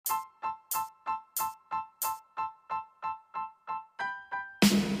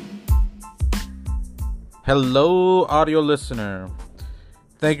Hello, audio listener.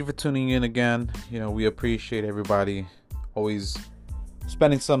 Thank you for tuning in again. We appreciate everybody always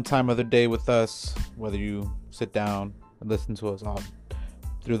spending some time of the day with us, whether you sit down and listen to us all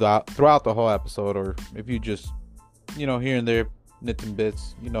throughout the whole episode, or if you just, here and there, nits and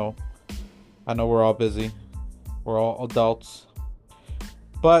bits. I know we're all busy. We're all adults.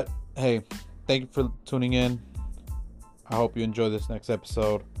 But, hey, thank you for tuning in. I hope you enjoy this next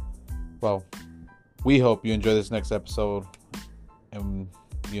episode. Well, we hope you enjoy this next episode. And,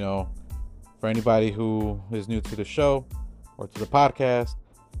 for anybody who is new to the show or to the podcast,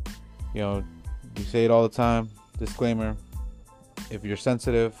 we say it all the time. Disclaimer: if you're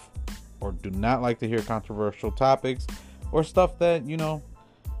sensitive or do not like to hear controversial topics or stuff that,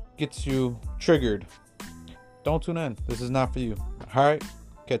 gets you triggered, don't tune in. This is not for you. All right?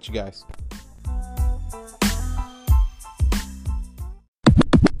 Catch you guys.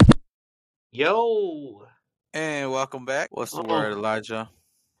 Yo, And welcome back. What's the word, Elijah?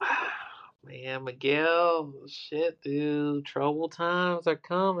 man, Miguel, shit, dude, troubled times are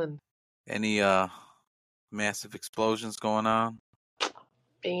coming. Any massive explosions going on?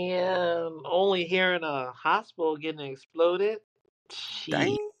 Man, only hearing a hospital getting exploded.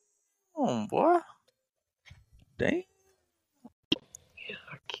 Shit. Damn, boy. Damn.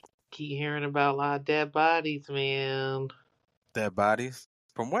 I keep hearing about a lot of dead bodies, man. Dead bodies?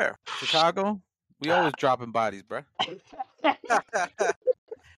 From where? Chicago? We always dropping bodies, bruh.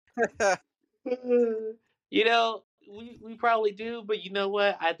 We probably do, but you know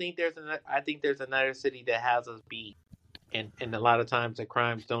what? I think there's another city that has us beat, and a lot of times the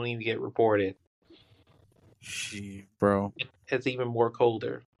crimes don't even get reported. Shit, bro. It's even more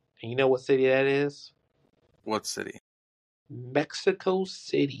colder. And you know what city that is? What city? Mexico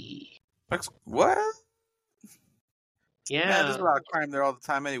City. What? Yeah. Man, there's a lot of crime there all the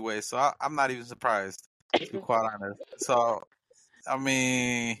time anyway, so I'm not even surprised, to be quite honest. So, I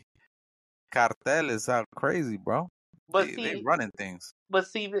mean, cartel are crazy, bro. But They running things. But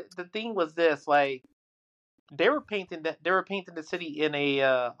see, the thing was this: like they were painting the city in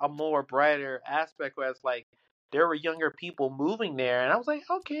a more brighter aspect, where it's like there were younger people moving there, and I was like,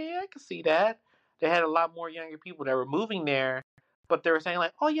 okay, I can see that. They had a lot more younger people that were moving there, but they were saying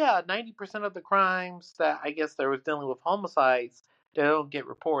like, oh yeah, 90% of the crimes that I guess they was dealing with homicides, they don't get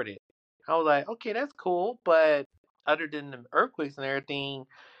reported. I was like, okay, that's cool, but other than the earthquakes and everything,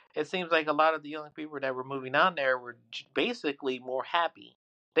 it seems like a lot of the young people that were moving on there were basically more happy.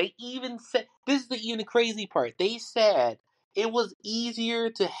 They even said, this is the even crazy part. They said it was easier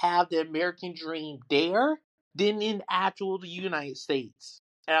to have the American dream there than in actual the United States.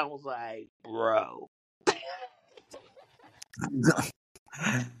 And I was like, bro.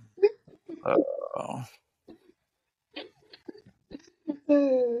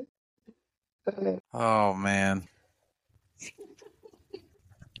 Oh man.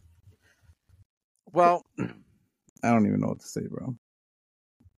 Well, I don't even know what to say, bro.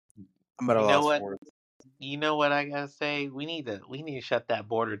 I'm at a loss for words. You know what I gotta say? We need to shut that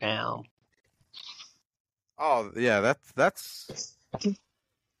border down. Oh yeah, that's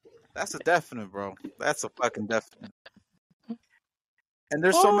a definite, bro. That's a fucking definite. And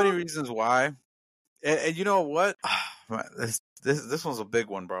there's so many reasons why. And you know what? This one's a big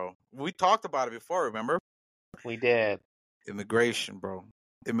one, bro. We talked about it before, remember? We did. Immigration, bro.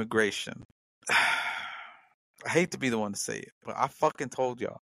 Immigration. I hate to be the one to say it, but I fucking told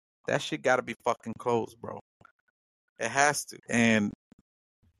y'all. That shit gotta be fucking closed, bro. It has to. And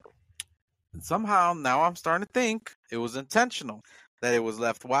somehow now I'm starting to think it was intentional, that it was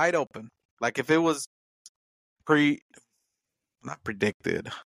left wide open. Like if it was not predicted,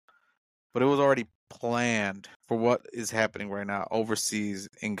 but it was already planned for what is happening right now overseas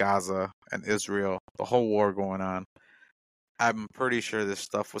in Gaza and Israel, the whole war going on. I'm pretty sure this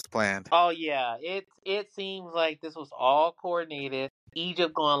stuff was planned. Oh yeah, it seems like this was all coordinated.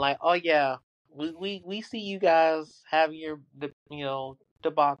 Egypt going like, oh yeah, we see you guys having your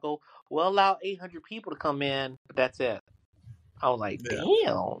debacle. We'll allow 800 people to come in, but that's it. I was like,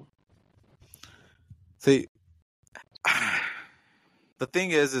 damn. See, the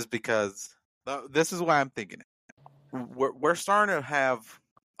thing is because this is why I'm thinking it. We're starting to have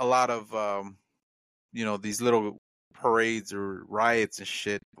a lot of these little parades or riots and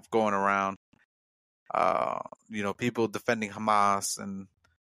shit going around. People defending Hamas and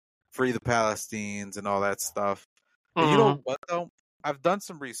free the Palestinians and all that stuff. And you know what though? I've done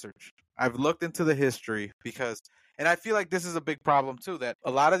some research. I've looked into the history and I feel like this is a big problem too, that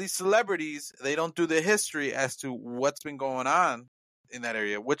a lot of these celebrities, they don't do the history as to what's been going on in that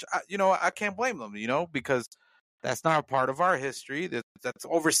area, which I can't blame them, because that's not a part of our history. That's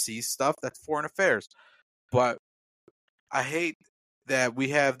overseas stuff. That's foreign affairs. But I hate that we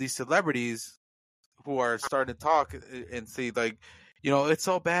have these celebrities who are starting to talk and say, like, it's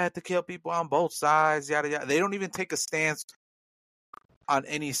so bad to kill people on both sides, yada yada. They don't even take a stance on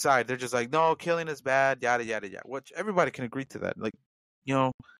any side. They're just like, no, killing is bad, yada yada yada. Which everybody can agree to that. Like,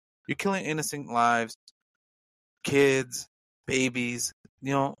 you're killing innocent lives, kids, babies.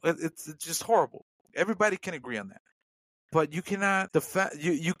 It's just horrible. Everybody can agree on that. But you cannot defend.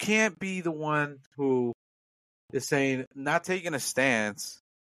 You can't be the one who is saying not taking a stance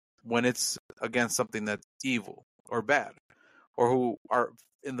when it's against something that's evil or bad or who are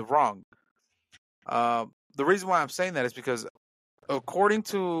in the wrong. The reason why I'm saying that is because according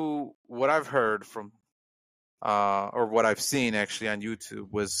to what I've heard from or what I've seen actually on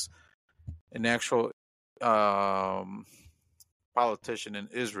YouTube was an actual politician in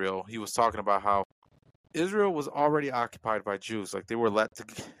Israel. He was talking about how Israel was already occupied by Jews. Like, they were let to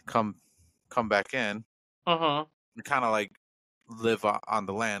come back in and kind of like live on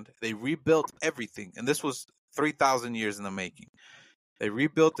the land. They rebuilt everything, and this was 3,000 years in the making. They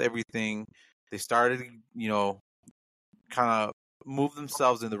rebuilt everything. They started, kind of move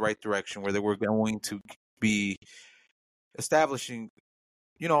themselves in the right direction where they were going to be establishing,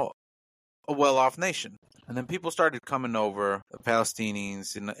 a well-off nation. And then people started coming over, the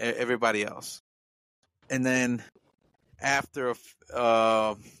Palestinians and everybody else. And then after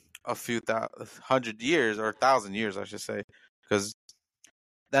a few hundred years, or 1,000 years, I should say, because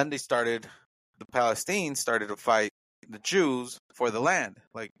then the Palestinians started to fight the Jews for the land.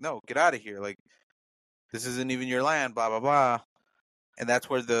 Like, no, get out of here. Like, this isn't even your land, blah, blah, blah. And that's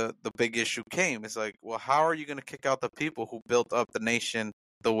where the big issue came. It's like, well, how are you going to kick out the people who built up the nation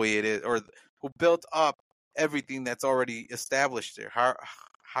the way it is, or who built up everything that's already established there? How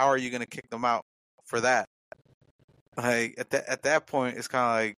are you going to kick them out for that? Like, at that point, it's kind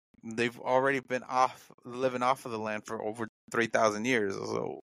of like they've already been living off of the land for over 3,000 years.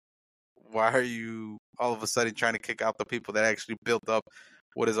 So why are you all of a sudden trying to kick out the people that actually built up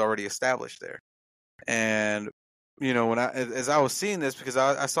what is already established there? And as I was seeing this, because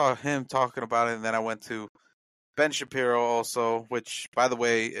I saw him talking about it, and then I went to Ben Shapiro also, which, by the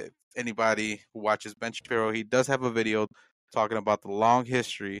way, if anybody who watches Ben Shapiro, he does have a video talking about the long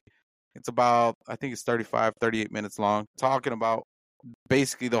history. It's about, I think it's 35, 38 minutes long, talking about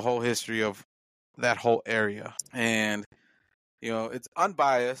basically the whole history of that whole area. And, it's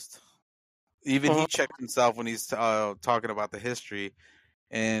unbiased. Even he checked himself when he's talking about the history.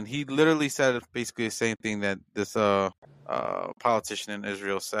 And he literally said basically the same thing that this politician in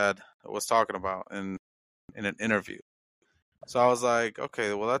Israel was talking about in an interview. So I was like,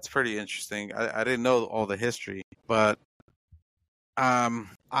 okay, well, that's pretty interesting. I didn't know all the history, but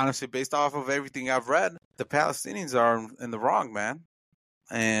honestly, based off of everything I've read, the Palestinians are in the wrong, man.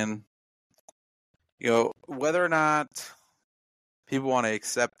 And whether or not people want to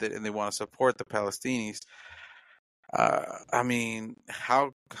accept it and they want to support the Palestinians, I mean,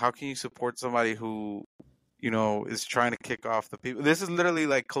 how can you support somebody who, is trying to kick off the people? This is literally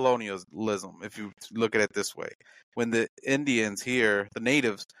like colonialism, if you look at it this way. When the Indians here, the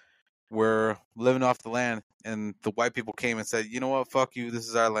natives, were living off the land, and the white people came and said, you know what, fuck you, this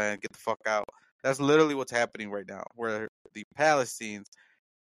is our land, get the fuck out. That's literally what's happening right now, where the Palestinians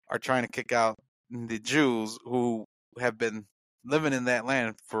are trying to kick out the Jews who have been living in that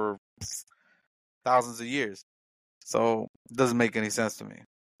land for thousands of years. So it doesn't make any sense to me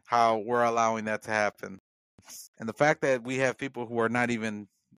how we're allowing that to happen. And the fact that we have people who are not even,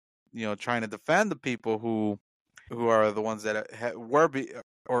 trying to defend the people who are the ones that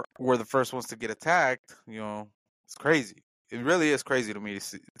were the first ones to get attacked, it's crazy. It really is crazy to me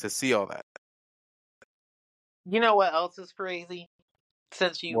to see all that. You know what else is crazy?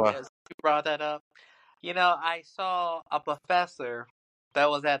 Since you brought that up, I saw a professor that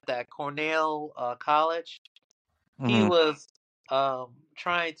was at that Cornell college. Mm-hmm. He was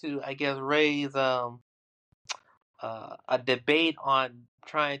trying to, I guess, raise a debate on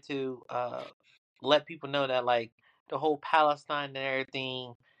trying to let people know that, like, the whole Palestine and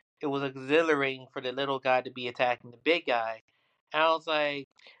everything, it was exhilarating for the little guy to be attacking the big guy. And I was like,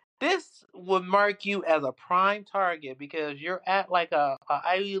 this would mark you as a prime target because you're at like a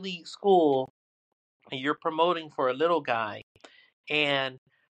Ivy League school and you're promoting for a little guy. And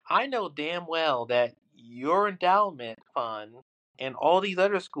I know damn well that your endowment fund and all these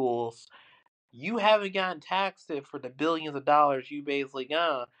other schools, you haven't gotten taxed for the billions of dollars you basically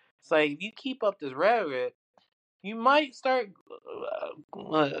got. It's like, if you keep up this rhetoric, you might start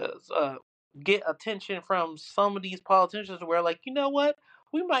get attention from some of these politicians where, like, you know what?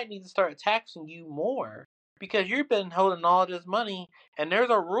 We might need to start taxing you more. because you've been holding all this money, and there's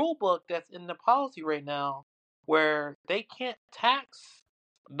a rule book that's in the policy right now where they can't tax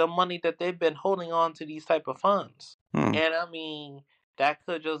the money that they've been holding on to these type of funds. And I mean, that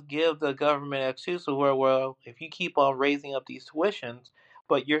could just give the government excuse of where, well, if you keep on raising up these tuitions,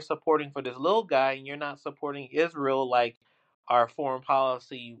 but you're supporting for this little guy and you're not supporting Israel like our foreign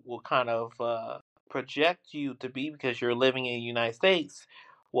policy will kind of project you to be because you're living in the United States.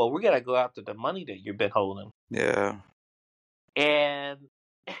 Well, we gotta go after the money that you've been holding. Yeah. And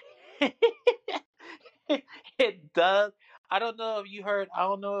it does. I don't know if you heard. I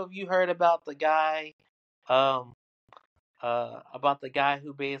don't know if you heard about the guy, um, about the guy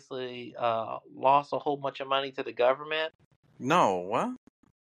who basically lost a whole bunch of money to the government. No, what?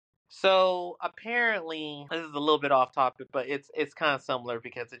 So apparently, this is a little bit off topic, but it's kind of similar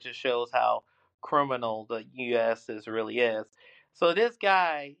because it just shows how criminal the U.S. really is. So this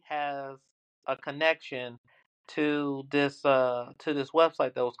guy has a connection to this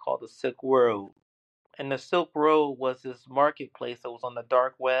website that was called the Silk Road, and the Silk Road was this marketplace that was on the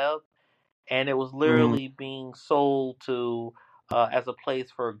dark web, and it was literally being sold to as a place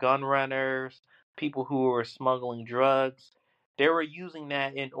for gun runners, people who were smuggling drugs. They were using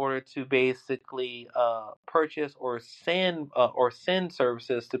that in order to basically purchase or send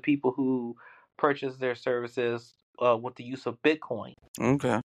services to people who purchase their services with the use of Bitcoin.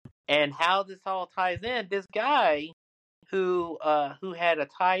 Okay. And how this all ties in, this guy who had a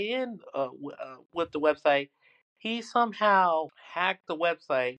tie-in with the website, he somehow hacked the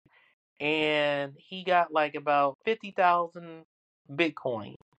website and he got like about 50,000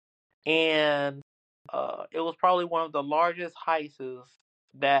 Bitcoin. And it was probably one of the largest heists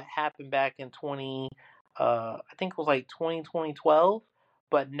that happened back in I think it was like 2012.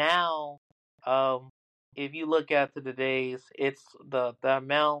 But now, um, if you look at the days, it's the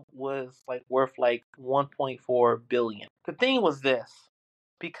amount was like worth like 1.4 billion. The thing was this: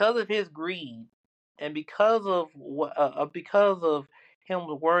 because of his greed and because of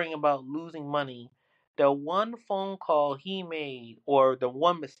him worrying about losing money, the one phone call he made, or the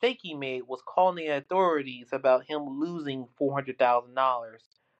one mistake he made, was calling the authorities about him losing $400,000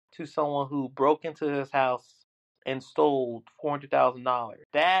 to someone who broke into his house and stole $400,000.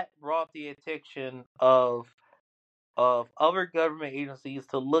 That brought the attention of other government agencies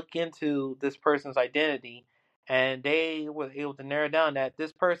to look into this person's identity, and they were able to narrow down that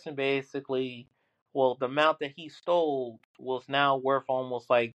this person basically, well, the amount that he stole was now worth almost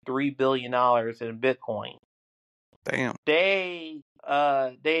like $3 billion in Bitcoin. Damn. They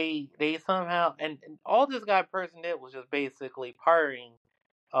somehow, and all this guy person did was just basically partying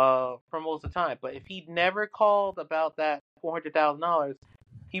for most of the time. But if he'd never called about that $400,000,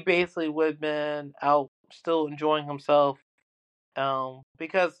 he basically would have been out still enjoying himself.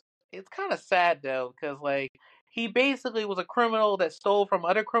 Because it's kind of sad though, because like he basically was a criminal that stole from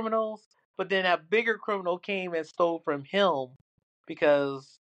other criminals, but then a bigger criminal came and stole from him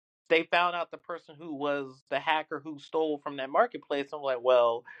because they found out the person who was the hacker who stole from that marketplace. I'm like,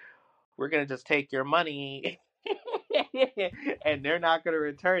 well, we're gonna just take your money, and they're not gonna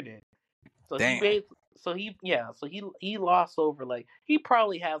return it. So Damn. he lost over, like, he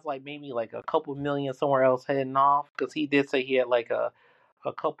probably has like maybe like a couple million somewhere else heading off, because he did say he had like a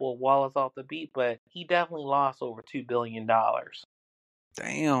couple of wallets off the beat, but he definitely lost over $2 billion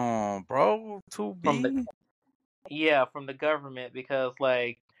Damn, bro. from the 2B? from the government, because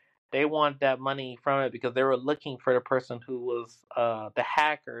like they want that money from it because they were looking for the person who was the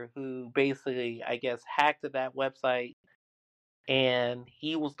hacker who basically, I guess, hacked that website, and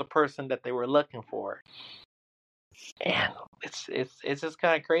he was the person that they were looking for. And it's just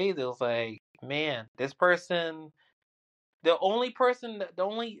kind of crazy. It was like, man, this person,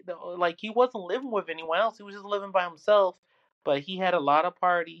 like, he wasn't living with anyone else. He was just living by himself. But he had a lot of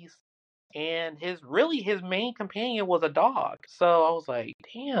parties, and his main companion was a dog. So I was like,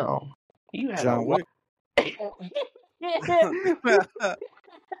 damn, you had a John lot. Wick.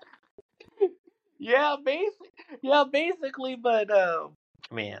 Basically, but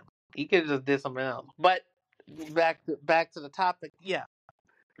man, he could have just did something else. But back to the topic. Yeah,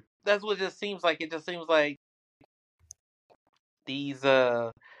 that's what it just seems like. It just seems like these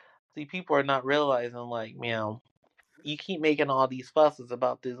people are not realizing, like, you keep making all these fusses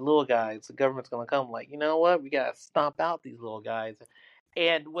about these little guys. The government's gonna come, like, you know what? We gotta stomp out these little guys.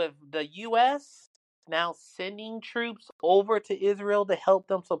 And with the U.S. now sending troops over to Israel to help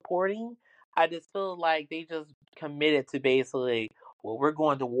them supporting, I just feel like they just committed to basically, well, we're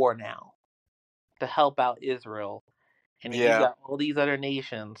going to war now to help out Israel. And then you got all these other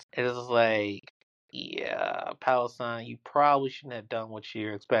nations. It's just like, yeah, Palestine, you probably shouldn't have done what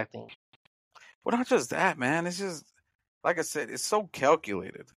you're expecting. Well, not just that, man. It's just like I said, it's so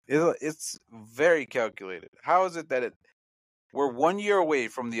calculated. It's very calculated. How is it that we're 1 year away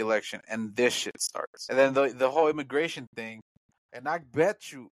from the election and this shit starts, and then the whole immigration thing, and I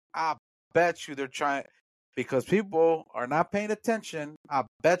bet you they're trying because people are not paying attention. I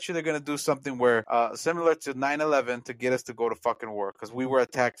bet you they're gonna do something where similar to 9/11 to get us to go to fucking war because we were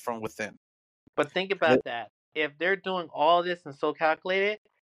attacked from within. But think about that. If they're doing all this and so calculated,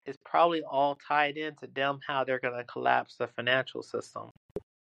 it's probably all tied into them how they're gonna collapse the financial system.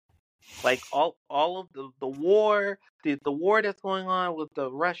 Like all of the war, the war that's going on with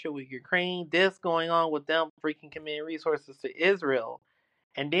the Russia with Ukraine, this going on with them freaking committing resources to Israel.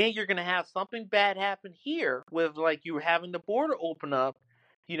 And then you're gonna have something bad happen here with like you having the border open up,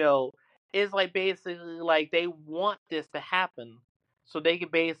 you know, it's like basically like they want this to happen. So they can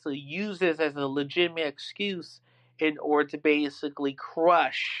basically use this as a legitimate excuse in order to basically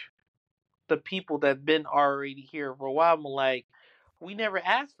crush the people that've been already here for a while. I'm like, we never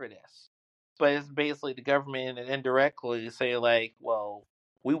asked for this. But it's basically the government and indirectly say like, well,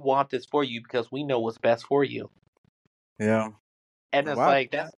 we want this for you because we know what's best for you. Yeah. And it's Wow.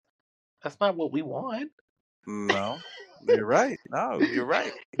 like that's not what we want. No, you're right. No, you're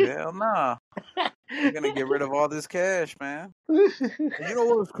right. Hell nah. You're gonna get rid of all this cash, man. And you know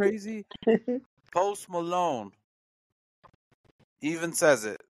what was crazy? Post Malone even says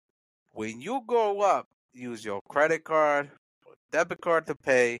it. When you go up, use your credit card or debit card to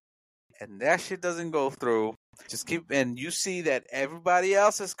pay, and that shit doesn't go through. Just keep, and you see that everybody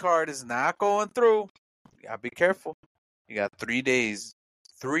else's card is not going through. You gotta be careful. You got 3 days.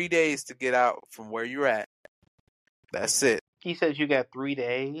 3 days to get out from where you're at. That's it. He says you got 3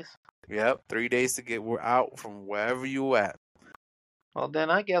 days. Yep, 3 days to get out from wherever you at. Well, then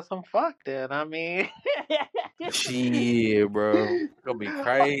I guess I'm fucked. Then I mean, shit, bro, it's gonna be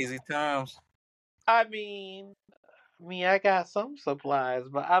crazy times. I mean, I got some supplies,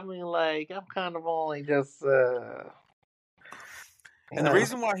 but I mean, like, I'm kind of only just. And the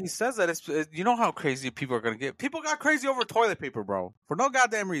reason why he says that is, you know how crazy people are gonna get. People got crazy over toilet paper, bro, for no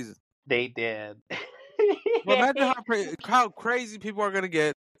goddamn reason. They did. Well, imagine how crazy people are gonna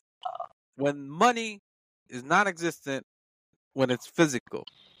get when money is non-existent, when it's physical.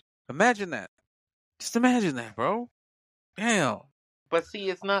 Imagine that. Just imagine that, bro. Damn. But see,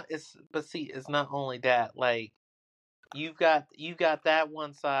 it's not. It's not only that. Like, you've got that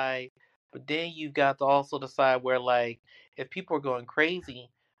one side, but then you've got also the side where, like, if people are going crazy,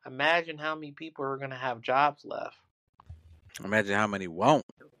 imagine how many people are gonna have jobs left. Imagine how many won't.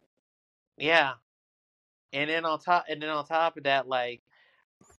 Yeah. And then on top of that, like,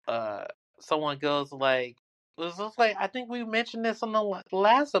 someone goes like, it was just like I think we mentioned this on the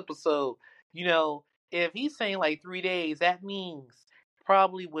last episode. You know, if he's saying like 3 days, that means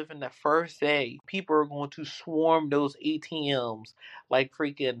probably within the first day, people are going to swarm those ATMs like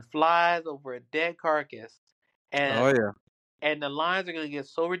freaking flies over a dead carcass. And Oh yeah. and the lines are going to get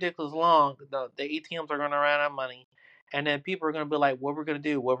so ridiculous long. The ATMs are going to run out of money, and then people are going to be like, "What we're going to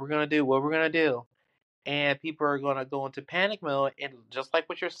do? What we're going to do? What we're going to do?" And people are going to go into panic mode. And just like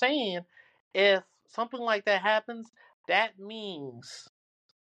what you're saying, if something like that happens, that can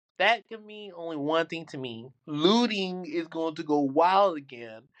mean only one thing to me. Looting is going to go wild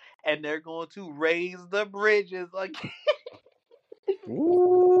again, and they're going to raise the bridges again.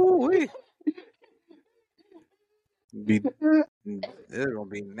 Ooh, they're gonna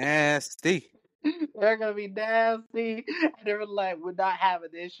be nasty. They're going to be nasty. And they're like, we're not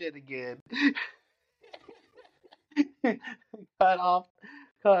having this shit again. cut off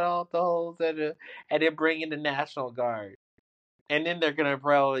the holes and then bring in the National Guard. And then they're gonna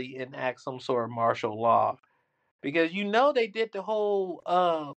probably enact some sort of martial law. Because they did the whole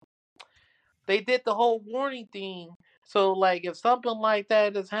warning thing. So like if something like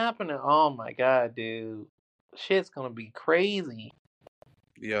that is happening, oh my god, dude. Shit's gonna be crazy.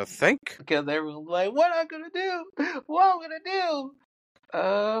 You think? Because everyone's like, what am I gonna do? What am I gonna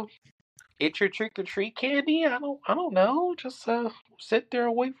do? It's your trick or treat candy? I don't know. Just sit there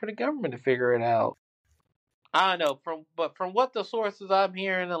and wait for the government to figure it out. I don't know. From what the sources I'm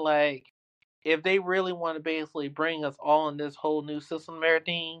hearing, like, if they really want to basically bring us all in this whole new system and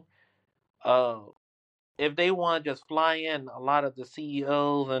everything, if they want to just fly in a lot of the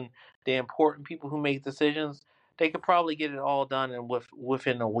CEOs and the important people who make decisions, they could probably get it all done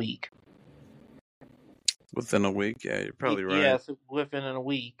within a week. Within a week, yeah, you're probably right. Yes, within a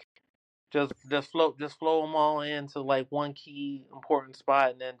week. Just flow them all into like one key important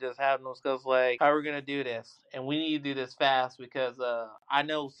spot, and then just have them discuss like how we're gonna do this, and we need to do this fast because I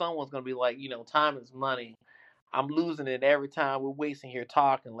know someone's gonna be like, time is money. I'm losing it every time we're wasting here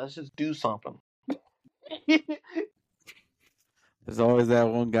talking. Let's just do something. There's always that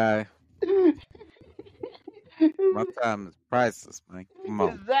one guy. My time is priceless, man. Come on.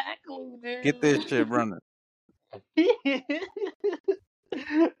 Exactly, dude. Get this shit running.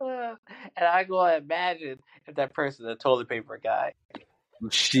 And I go imagine if that person is a toilet paper guy.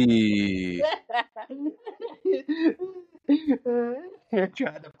 She. You're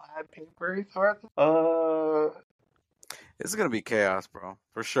trying to buy paper, It's gonna be chaos, bro.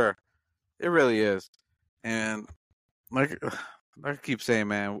 For sure. It really is. And like I keep saying,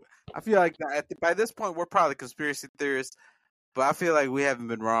 man, I feel like by this point we're probably conspiracy theorists, but I feel like we haven't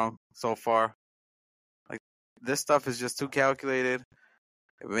been wrong so far. Like this stuff is just too calculated.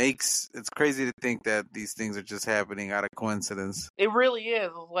 It's crazy to think that these things are just happening out of coincidence. It really is.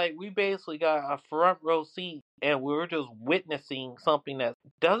 It's like we basically got a front row seat and we're just witnessing something that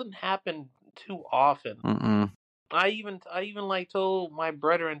doesn't happen too often. Mm-mm. I even like told my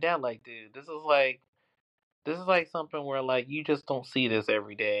brother and dad, like, dude, this is like something where like you just don't see this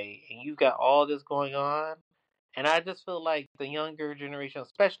every day, and you got all this going on, and I just feel like the younger generation,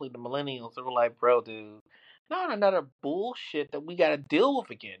 especially the millennials, they were like, bro, dude, not another bullshit that we got to deal with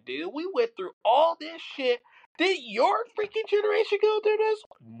again, dude. We went through all this shit. Did your freaking generation go through this?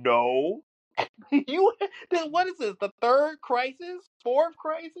 No. You then what is this? The third crisis, fourth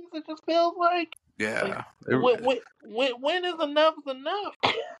crisis? It just feels like. Yeah. When is enough is enough?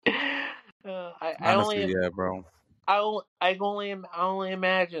 Honestly, yeah, bro. I only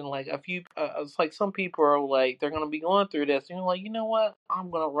imagine like a few. It's like some people are like they're gonna be going through this, and you're like, you know what? I'm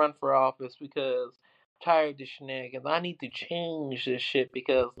gonna run for office because I'm tired of the shenanigans. I need to change this shit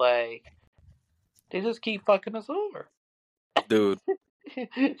because like they just keep fucking us over, dude.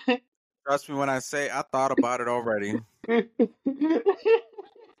 Trust me when I say I thought about it already.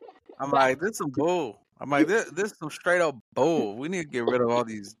 I'm like, this is some bull. I'm like, this is some straight up bull. We need to get rid of all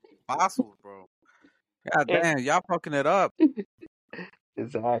these fossils, bro. God damn, y'all fucking it up.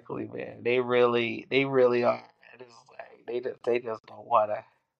 Exactly, man. They really are. It's like they just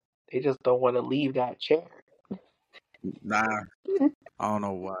don't wanna leave that chair. Nah, I don't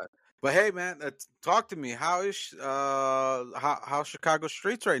know what. But hey, man, talk to me. How is how Chicago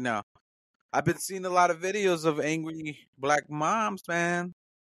streets right now? I've been seeing a lot of videos of angry black moms, man.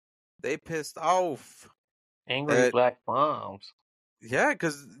 They pissed off. Angry black moms. Yeah,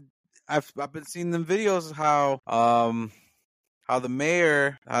 because I've been seeing them videos how the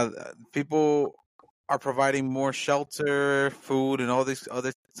mayor people are providing more shelter, food, and all these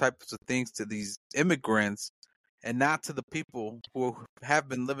other types of things to these immigrants, and not to the people who have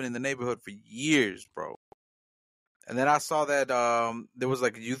been living in the neighborhood for years, bro. And then I saw that there was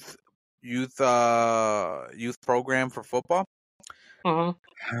like a youth program for football.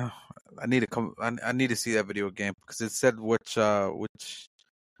 Mm-hmm. I need to come. I need to see that video again because it said which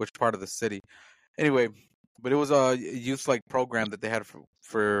part of the city. Anyway, but it was a youth like program that they had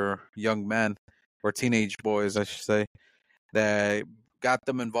for young men or teenage boys, I should say, that got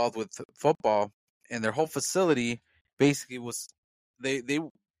them involved with football, and their whole facility basically was they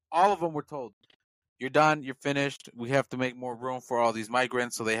all of them were told, "You're done. You're finished. We have to make more room for all these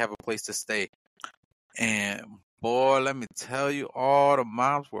migrants so they have a place to stay." And boy, let me tell you, all the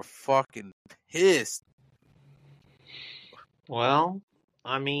moms were fucking pissed. Well,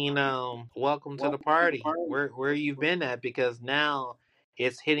 I mean, welcome to the party. Where you've been at, because now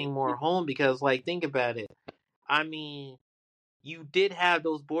it's hitting more home because like think about it. I mean, you did have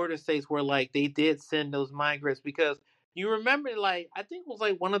those border states where like they did send those migrants because you remember like I think it was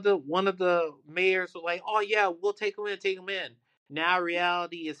like one of the mayors was like, oh yeah, we'll take them in. Now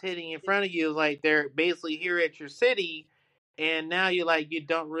reality is hitting in front of you. It's like they're basically here at your city, and now you're like you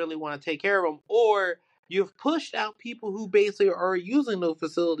don't really want to take care of them, or you've pushed out people who basically are using those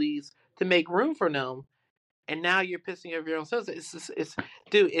facilities to make room for them, and now you're pissing off your own citizens.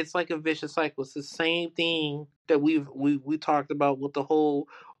 Dude, it's like a vicious cycle. It's the same thing that we talked about with the whole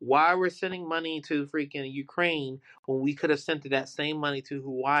why we're sending money to freaking Ukraine when we could have sent that same money to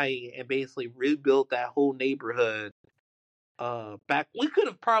Hawaii and basically rebuilt that whole neighborhood. Back we could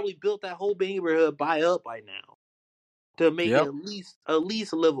have probably built that whole neighborhood by now to make it at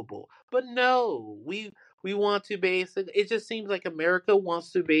least livable. But no, we want to basically. It just seems like America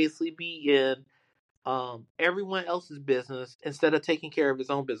wants to basically be in everyone else's business instead of taking care of his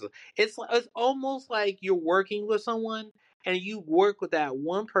own business. It's almost like you're working with someone and you work with that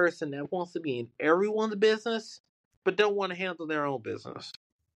one person that wants to be in everyone's business but don't want to handle their own business.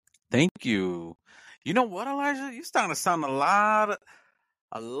 Thank you. You know what, Elijah? You're starting to sound a lot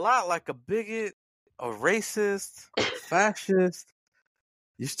like a bigot, a racist, a fascist.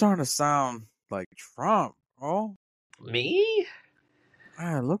 You're starting to sound like Trump, bro. Me?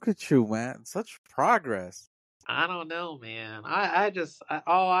 Man, look at you, man. Such progress. I don't know, man.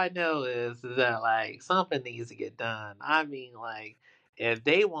 All I know is that like something needs to get done. I mean, like if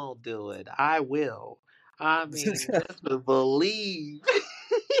they won't do it, I will. I mean, just to believe.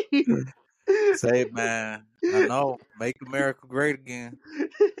 Say, man, I know. Make America great again.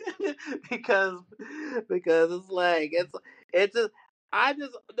 because it's like it's just I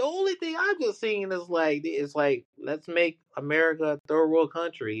just the only thing I'm just seeing is like let's make America a third world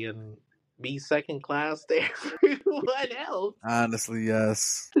country and be second class to everyone else. Honestly,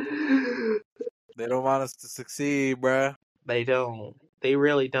 yes. They don't want us to succeed, bruh. They don't. They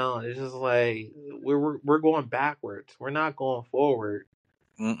really don't. It's just like we're going backwards. We're not going forward.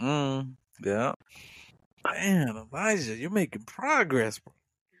 Mm-mm. Yeah. Man, Elijah, you're making progress, bro.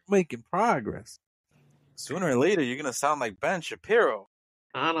 You're making progress. Sooner or later, you're gonna sound like Ben Shapiro.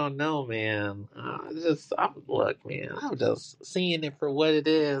 I don't know, man. Look, man. I'm just seeing it for what it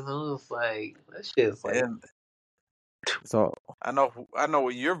is. I'm just like, that shit's like, And so I know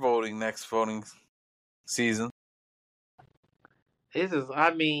what you're voting next voting season. this is.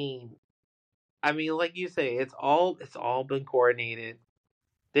 Like you say, it's all been coordinated.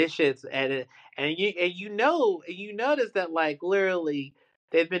 This shit's edited, and you notice that like literally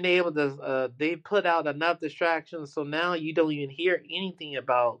they've been able to they put out enough distractions, so now you don't even hear anything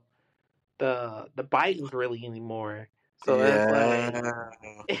about the Bidens really anymore. So that's Yeah.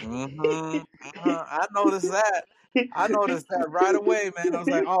 like. I noticed that. I noticed that right away, man. I was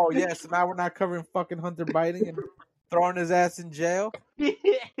like, oh yeah, so now we're not covering fucking Hunter Biden and throwing his ass in jail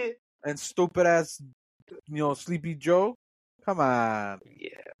and stupid ass, Sleepy Joe. Come on. Yeah,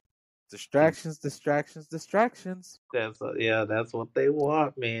 Distractions, distractions, distractions. that's what they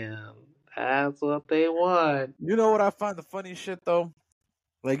want, man. That's what they want. You know what I find the funny shit though?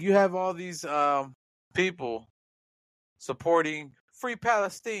 Like you have all these people supporting Free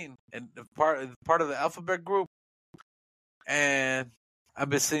Palestine and part of the Alphabet Group, and I've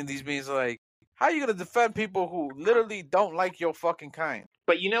been seeing these memes like, how are you gonna defend people who literally don't like your fucking kind?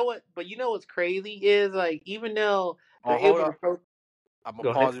 But you know what? But you know what's crazy is like even though Oh, they're hold able up. to I'm gonna go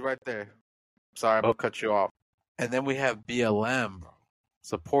ahead. pause you right there. Sorry, I'm gonna cut you off. And then we have BLM, bro,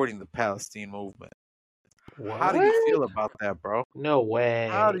 supporting the Palestine movement. How do you What? feel about that, bro? No How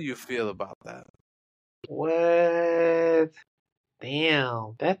way. do you feel about that? What?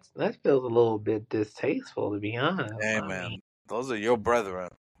 Damn, that feels a little bit distasteful to be honest. Hey, I mean, man, those are your brethren.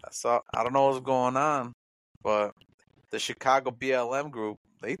 That's all. I don't know what's going on, but the Chicago BLM group,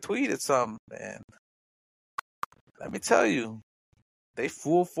 they tweeted something, and let me tell you, they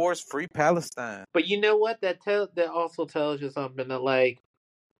full force Free Palestine. but you know what? That also tells you something that like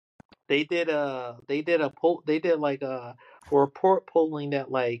they did like a report polling that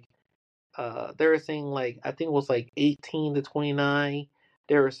like they were saying like I think it was like 18 to 29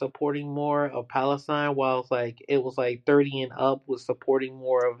 they were supporting more of Palestine while it was like 30 and up was supporting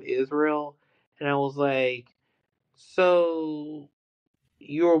more of Israel, and I was like, so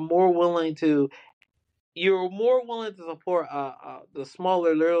you're more willing to support the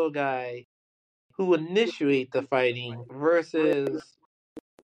smaller little guy who initiate the fighting versus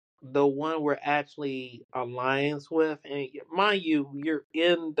the one we're actually alliance with, and mind you, you're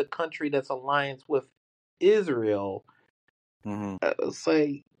in the country that's alliance with Israel. Mm-hmm. It's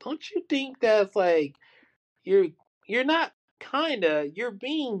like, don't you think that's like you're you're not you're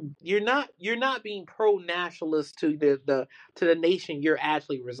not being pro nationalist to the nation you're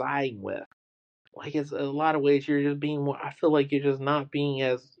actually residing with. Like it's a lot of ways you're just being more. I feel like you're just not being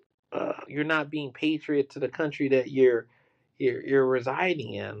as you're not being patriot to the country that you're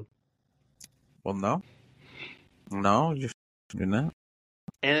residing in. Well, no, you're not.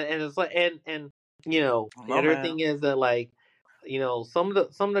 And it's like and the No, other man. thing is that like some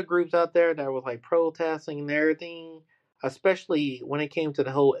of the groups out there that was like protesting and everything, especially when it came to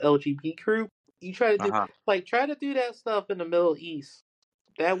the whole LGBT group, you Uh-huh. try to do that stuff in the Middle East,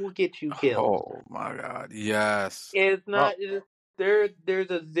 that will get you killed. Oh my God, yes. It's Well, not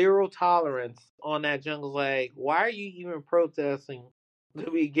there's a zero tolerance on that jungle. Like, why are you even protesting to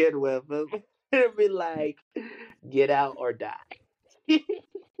begin with? It'll be like, get out or die.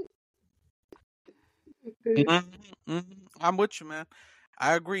 I'm with you, man.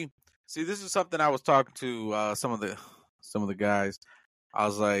 I agree. See, this is something I was talking to some of the guys. I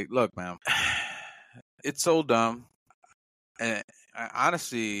was like, look, man, it's so dumb. And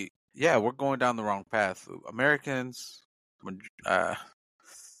honestly, yeah, we're going down the wrong path. Americans, uh,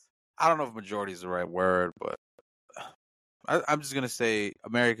 I don't know if majority is the right word, but I'm just gonna say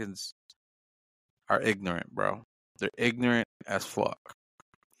Americans are ignorant, bro. They're ignorant as fuck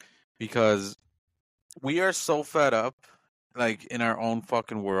because we are so fed up like in our own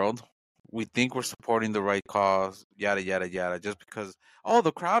fucking world, we think we're supporting the right cause, yada yada yada, just because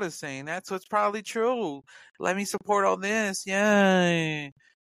the crowd is saying that, so it's probably true. Let me support all this, yeah,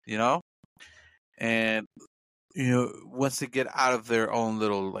 you know. And once they get out of their own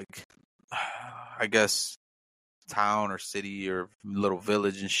little like, I guess town or city or little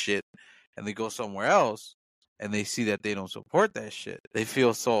village and shit, and they go somewhere else, and they see that they don't support that shit, they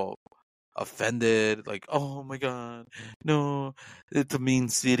feel so offended, like, oh my god, no, it's a mean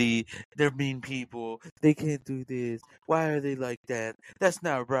city, they're mean people, they can't do this, why are they like that, that's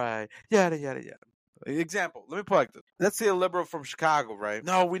not right, yada yada yada. Example, let me put it like this. Let's say a liberal from Chicago, right?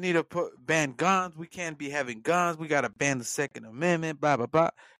 No, we need to ban guns, we can't be having guns, we gotta ban the Second Amendment, blah blah blah.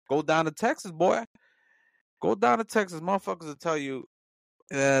 Go down to Texas, boy. Go down to Texas, motherfuckers will tell you,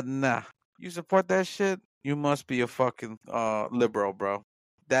 nah, you support that shit, you must be a fucking liberal, bro.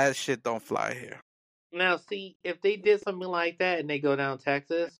 That shit don't fly here. Now, see, if they did something like that and they go down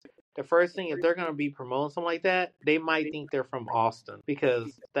Texas, the first thing, if they're going to be promoting something like that, they might think they're from Austin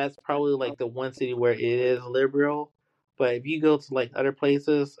because that's probably like the one city where it is liberal. But if you go to like other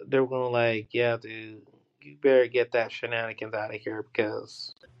places, they're going to like, yeah, dude, you better get that shenanigans out of here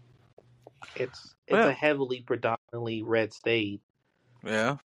because it's Yeah, a heavily predominantly red state.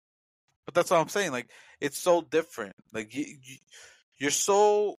 yeah. But that's what I'm saying. Like, it's so different. Like, you're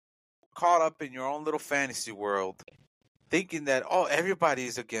so caught up in your own little fantasy world, thinking that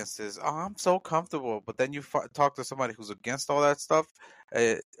everybody's against this. Oh, I'm so comfortable. But then you talk to somebody who's against all that stuff,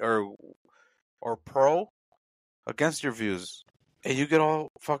 or pro against your views, and you get all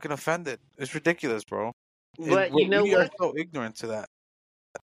fucking offended. It's ridiculous, bro. And But you know we are what? so ignorant to that.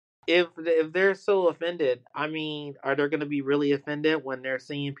 If they're so offended, I mean, are they going to be really offended when they're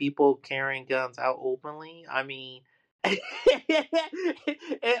seeing people carrying guns out openly? I mean,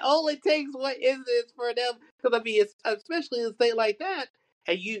 it only takes one instance for them because I mean, especially in a state like that.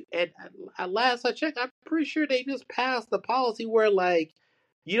 And at last I checked, I'm pretty sure they just passed the policy where like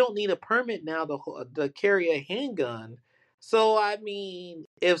you don't need a permit now to carry a handgun. So I mean,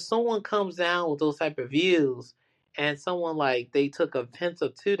 if someone comes down with those type of views and someone like they took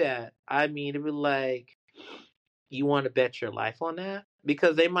offensive to that, I mean, it'd be like, you want to bet your life on that?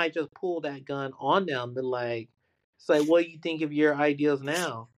 Because they might just pull that gun on them, but like, it's like, what do you think of your ideas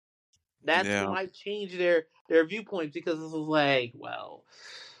now? That's Yeah. might change their viewpoints because this is like, well,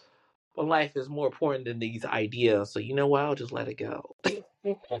 life is more important than these ideas. So you know what? I'll just let it go.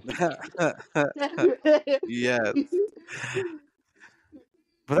 Yes.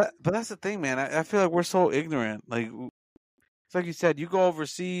 But that's the thing, man. I feel like we're so ignorant. Like, it's like you said, you go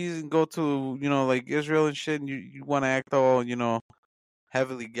overseas and go to, like Israel and shit, and you want to act all,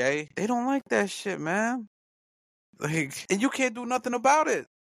 heavily gay. They don't like that shit, man. Like, and you can't do nothing about it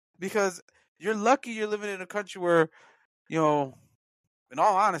because you're lucky you're living in a country where, you know, in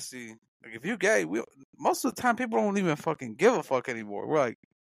all honesty, like if you're gay, most of the time people don't even fucking give a fuck anymore. We're like,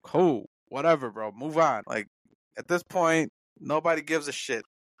 cool, whatever, bro, move on. Like, at this point, nobody gives a shit.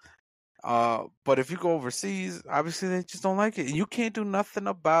 But if you go overseas, obviously they just don't like it. And you can't do nothing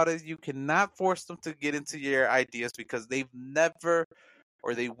about it. You cannot force them to get into your ideas because they've never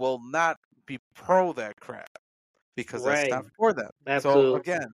or they will not be pro that crap because that's Right. not for them. So Absolutely.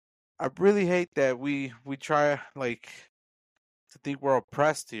 again, I really hate that we try like to think we're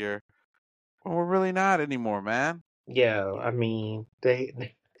oppressed here, but we're really not anymore, man. Yeah. I mean, they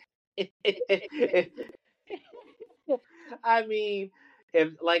I mean,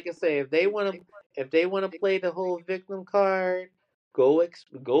 if like I say, if they want to play the whole victim card, go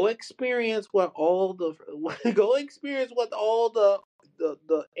experience what all the go experience what all the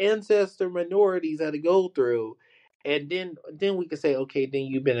ancestor minorities had to go through, and then we can say, okay, then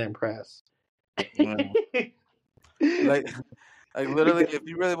you've been impressed. Yeah. Like, like literally, Because if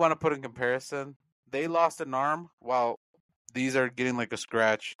you really want to put in comparison, they lost an arm while these are getting like a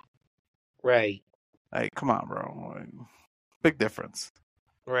scratch. right, Like, come on, bro. Like, big difference.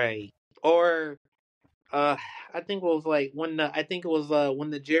 right, or I think it was like when I think it was when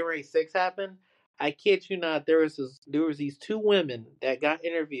the January 6th happened. I kid you not, there was these two women that got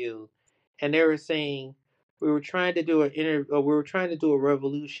interviewed, and they were saying we were trying to do we were trying to do a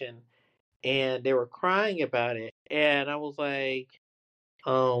revolution, and they were crying about it, and I was like,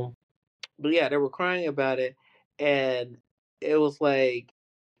 um, but yeah, they were crying about it, and it was like,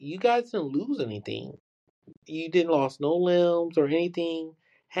 you guys didn't lose anything. You didn't lost no limbs or anything.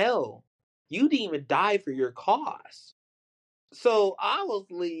 Hell, you didn't even die for your cause. So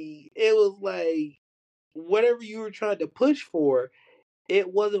obviously, it was like whatever you were trying to push for,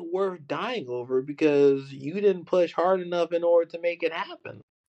 it wasn't worth dying over because you didn't push hard enough in order to make it happen.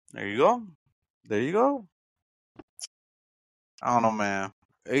 There you go. There you go. I don't know, man.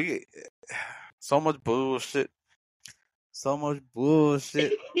 So much bullshit. So much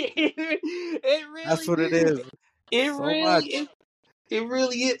bullshit. It That's really, what it is. it So really, much. it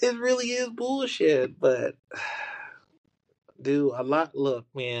really is bullshit. But dude, a lot. Look,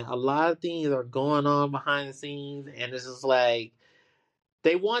 man, a lot of things are going on behind the scenes, and it's just like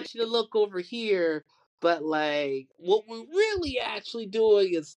they want you to look over here, but like what we're really actually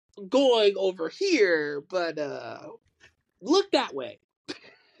doing is going over here. But look that way.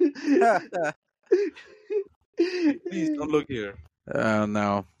 Please don't look here.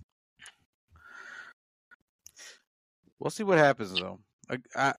 No. We'll see what happens though.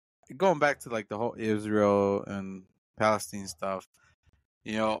 Going back to like the whole Israel and Palestine stuff.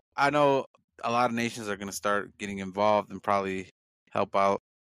 I know a lot of nations are going to start getting involved and probably help out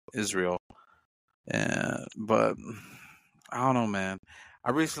Israel. But I don't know, man.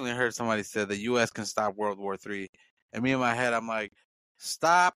 I recently heard somebody said the U.S. can stop World War III, and me in my head, I'm like,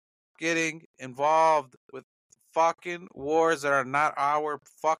 stop getting involved with fucking wars that are not our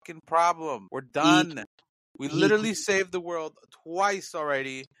fucking problem. We're He, done. We he, literally saved the world twice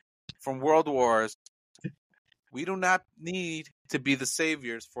already from world wars. We do not need to be the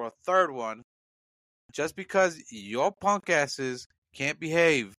saviors for a third one just because your punk asses can't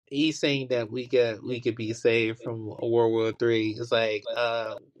behave. he's saying that we could be saved from World War III. It's like,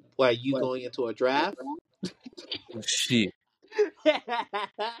 why you going into a draft? Shit.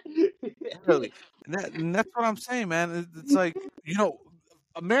 Really. And that's what I'm saying, man. It's like,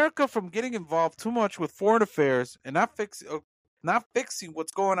 America from getting involved too much with foreign affairs and not fixing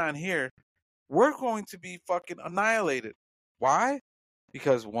what's going on here, we're going to be fucking annihilated. Why?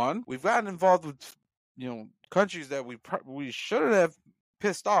 Because one, we've gotten involved with countries that we shouldn't have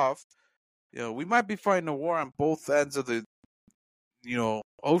pissed off. We might be fighting a war on both ends of the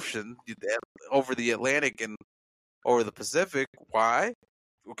ocean, over the Atlantic and over the Pacific. Why?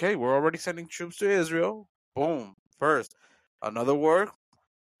 Okay, we're already sending troops to Israel. Boom. First, another war,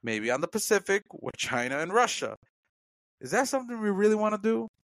 maybe on the Pacific with China and Russia. Is that something we really want to do?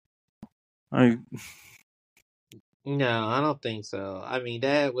 No, I don't think so. I mean,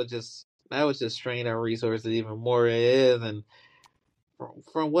 that would just strain our resources even more. It is, and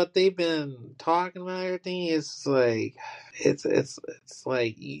from what they've been talking about, everything is like it's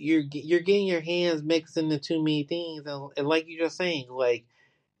like you're getting your hands mixed into too many things, and like you just saying, like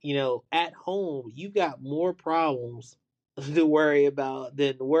at home you got more problems to worry about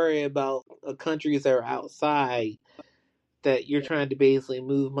than worry about countries that are outside that you're trying to basically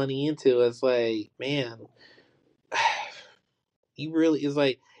move money into. It's like, man, you really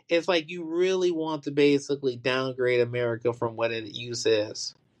it's like you really want to basically downgrade America from what it used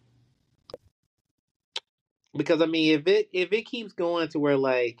is. Because I mean, if it keeps going to where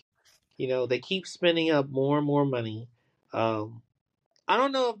like they keep spending up more and more money, I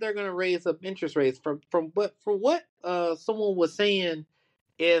don't know if they're going to raise up interest rates from what someone was saying.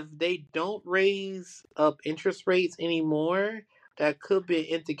 If they don't raise up interest rates anymore, that could be an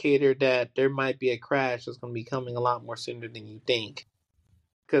indicator that there might be a crash that's going to be coming a lot more sooner than you think.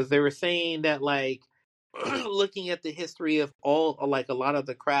 Because they were saying that like looking at the history of all like a lot of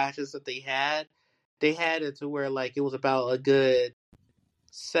the crashes that they had it to where like it was about a good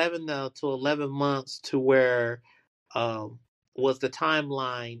 7 to 11 months to where was the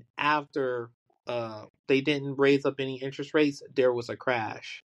timeline after they didn't raise up any interest rates, there was a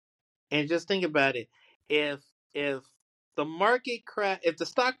crash. And just think about it, if if if the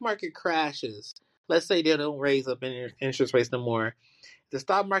stock market crashes, let's say they don't raise up any interest rates no more, the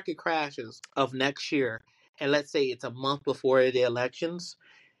stock market crashes of next year, and let's say it's a month before the elections,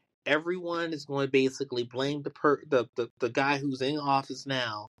 everyone is going to basically blame the guy who's in office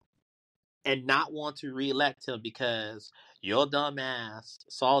now and not want to reelect him because your dumb ass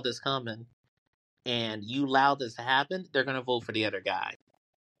saw this coming and you allowed this to happen. They're going to vote for the other guy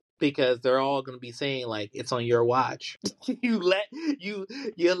because they're all going to be saying like it's on your watch. You let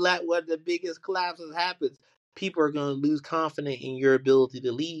one of the biggest collapses happens. People are going to lose confidence in your ability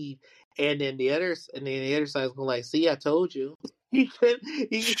to lead, and then the other side is going to like, see, I told you.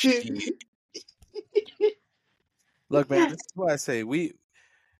 Look, man, this is what I say. We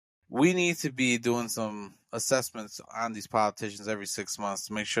need to be doing some assessments on these politicians every 6 months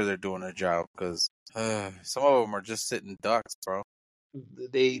to make sure they're doing their job, because some of them are just sitting ducks, bro.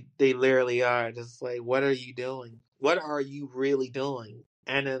 They literally are just like, what are you doing? What are you really doing?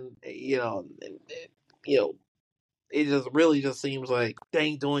 And then you know, it just really just seems like they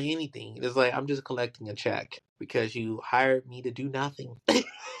ain't doing anything. It's like I'm just collecting a check because you hired me to do nothing.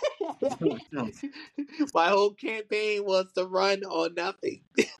 My whole campaign was to run on nothing.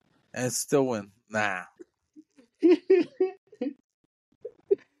 And still win. Nah.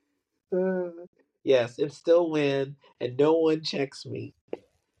 Yes, and still win, and no one checks me.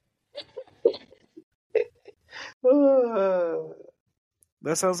 For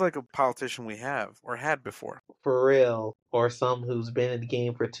That sounds like a politician we have or had before. real. Or some who's been in the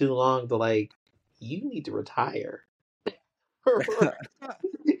game for too long to like, you need to retire.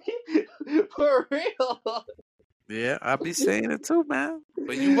 For real. Yeah, I'd be saying it too, man.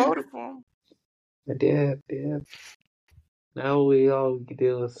 But you voted for him. I did. Now all we can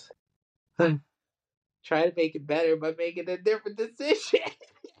do is try to make it better by making a different decision.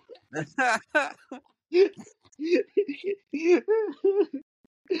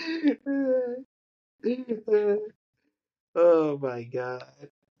 Oh my god.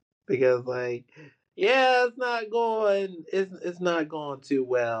 Because like, yeah, it's not going too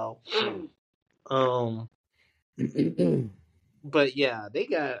well. Um but yeah, they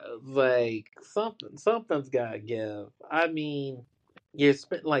got like something's gotta give. I mean,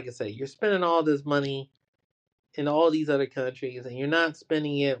 like I said, you're spending all this money in all these other countries and you're not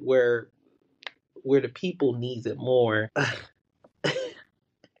spending it where the people needs it more.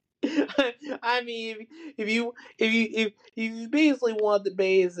 I mean, if you basically want to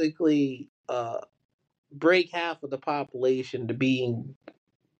basically break half of the population to be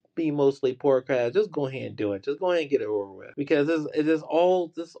mostly poor crowd, just go ahead and do it. Just go ahead and get it over with because it is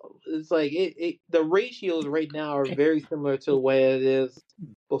all this. It's like the ratios right now are very similar to the way it is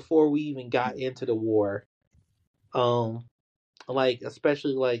before we even got into the war. Um, like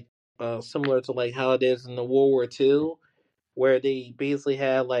especially like similar to like how it is in the World War II, where they basically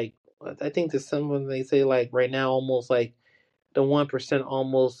had like I think there's someone they say like right now almost like the 1%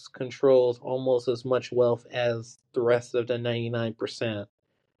 almost controls almost as much wealth as the rest of the 99%.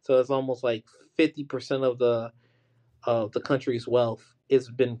 So it's almost like 50% of the country's wealth has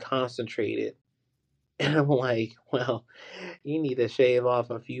been concentrated. And I'm like, well, you need to shave off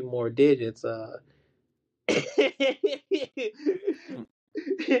a few more digits. If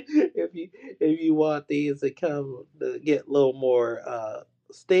you want these to come to get a little more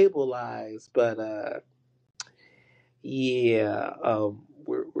stabilized, but yeah,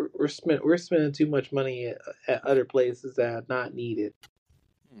 we're spending too much money at other places that are not needed.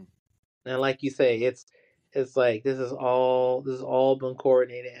 Hmm. And like you say, it's like this is all been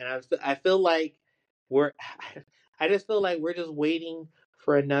coordinated, and I feel like we're I just feel like we're just waiting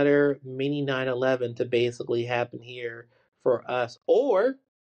for another mini 9/11 to basically happen here for us, or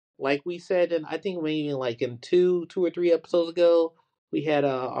like we said, and I think maybe like in two or three episodes ago, we had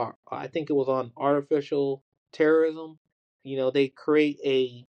I think it was on artificial terrorism. They create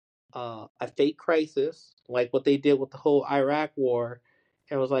a fake crisis, like what they did with the whole Iraq war,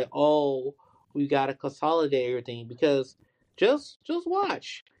 and it was like, oh, we got to consolidate everything because just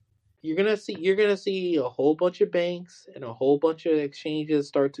watch. You're gonna see a whole bunch of banks and a whole bunch of exchanges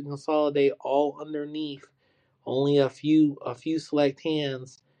start to consolidate all underneath only a few select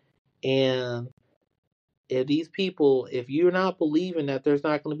hands. And if you're not believing that there's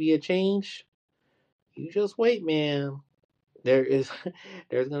not going to be a change, you just wait, man. There is,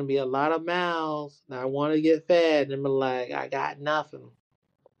 there's going to be a lot of mouths that want to get fed and be like, I got nothing.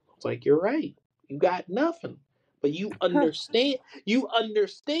 It's like, you're right. You got nothing. But you understand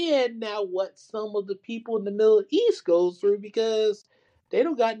now what some of the people in the Middle East goes through because they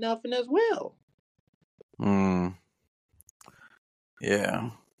don't got nothing as well. Mm. Yeah.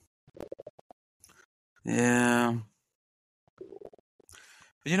 Yeah.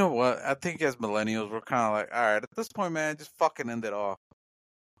 You know what? I think as millennials, we're kind of like, all right, at this point, man, just fucking end it all.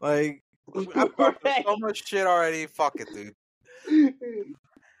 Like, I've gone through so much shit already. Fuck it, dude.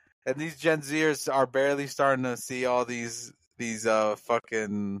 And these Gen Zers are barely starting to see all these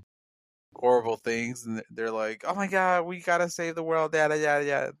fucking horrible things, and they're like, "Oh my god, we gotta save the world!" Yada yada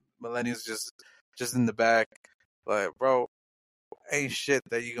yada. Millennials just in the back, like, bro, ain't shit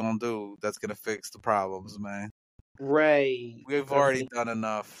that you gonna do that's gonna fix the problems, man. Right. We've I already mean, done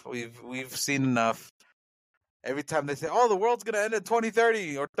enough. We've seen enough. Every time they say, "Oh, the world's gonna end in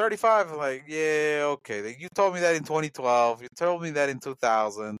 2030 or 35," I'm like, yeah, okay. You told me that in 2012. You told me that in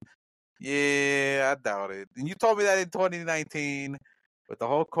 2000. Yeah, I doubt it. And you told me that in 2019 with the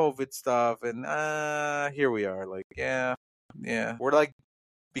whole COVID stuff, and here we are. Like, yeah, we're like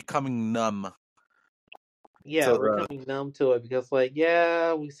becoming numb yeah, to we're the coming numb to it because, like,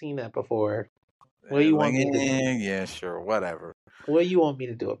 yeah, we've seen that before. What do you like, want me to? yeah, sure, whatever. What do you want me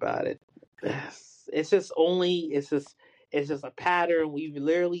to do about it? It's just a pattern we've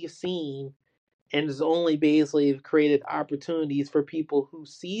literally seen, and it's only basically created opportunities for people who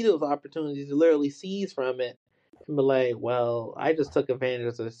see those opportunities to literally seize from it and be like, well, I just took advantage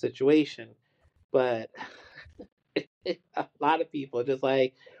of the situation. But a lot of people are just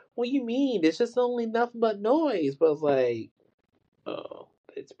like, what do you mean? It's just only nothing but noise. But it's like, oh,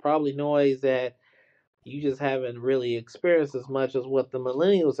 it's probably noise that you just haven't really experienced as much as what the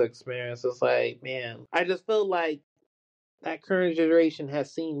millennials experience. It's like, man, I just feel like that current generation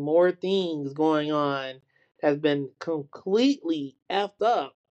has seen more things going on that's been completely effed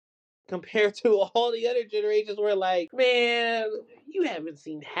up compared to all the other generations where like, man, you haven't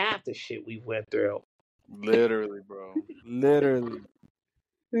seen half the shit we went through. Literally, bro. Literally.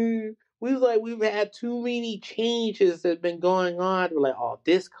 We was like, we've had too many changes that have been going on. We're like, oh,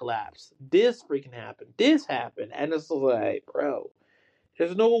 this collapsed, this freaking happened, this happened, and it's like, bro,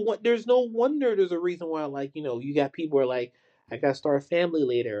 there's no wonder there's a reason why, like, you got people who are like, I gotta start a family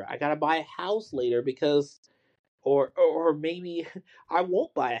later, I gotta buy a house later because, or maybe I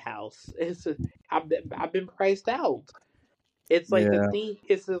won't buy a house. I've been priced out. It's like Yeah.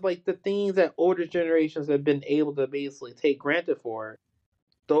 it's like the things that older generations have been able to basically take granted for.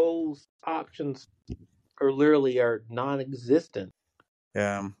 Those options are non-existent.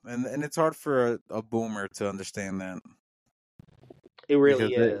 Yeah. And it's hard for a boomer to understand that It because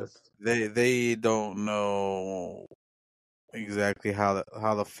really is. they don't know exactly how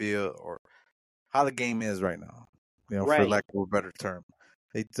the feel or how the game is right now. For Right. lack of a better term.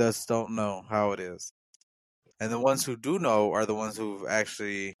 They just don't know how it is. And the ones who do know are the ones who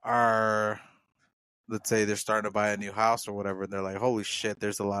actually are, let's say they're starting to buy a new house or whatever, and they're like, holy shit,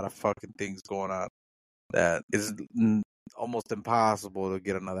 there's a lot of fucking things going on that is almost impossible to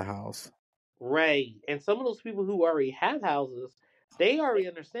get another house. Right. And some of those people who already have houses, they already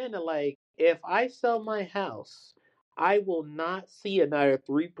understand that, like, if I sell my house, I will not see another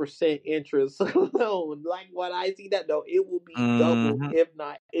 3% interest loan. Like what I see that, no, it will be double, Mm-hmm. if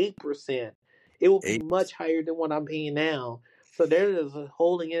not 8%. It will be 8. much higher than what I'm paying now. So they're just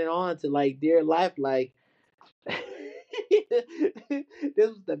holding it on to like dear life, like this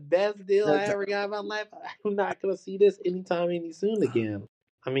was the best deal I ever got in my life. I'm not gonna see this anytime any soon again.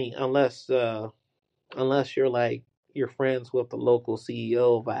 I mean, unless you're like you're friends with the local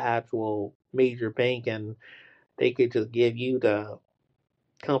CEO of an actual major bank and they could just give you the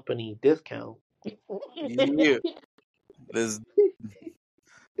company discount. Yeah. Let's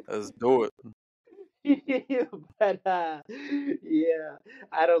let's do it. But yeah,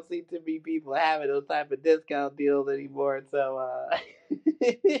 I don't see too many people having those type of discount deals anymore. So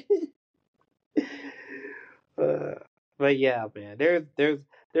uh, but yeah, man, there's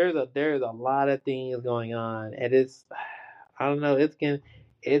a lot of things going on, and it's I don't know, it's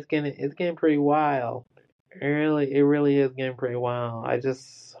getting pretty wild. It really is getting pretty wild.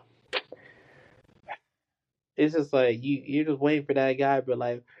 It's just like you're just waiting for that guy, but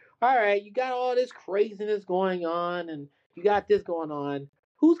like, all right, you got all this craziness going on, and you got this going on.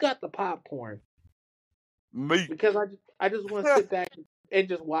 Who's got the popcorn? Me. Because I just want to sit back and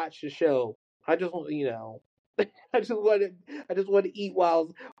just watch the show. I just want I just want to eat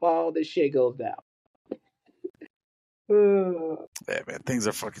while all this shit goes down. Uh, Yeah, man, things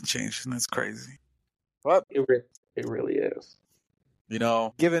are fucking changing. That's crazy. But it really is.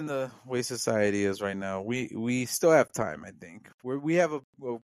 given the way society is right now, we still have time. I think we have a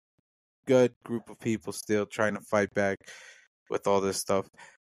good group of people still trying to fight back with all this stuff.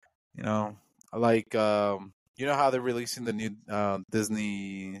 Like how they're releasing the new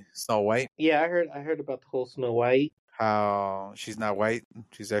Disney Snow White. Yeah, I heard about the whole Snow White. How she's not white,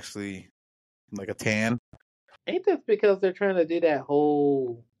 she's actually like a tan. Ain't this because they're trying to do that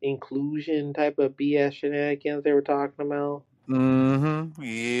whole inclusion type of BS shenanigans they were talking about? Mm-hmm.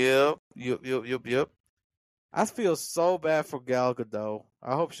 Yep. I feel so bad for Gal Gadot.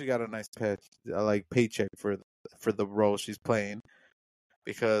 I hope she got a nice paycheck for the role she's playing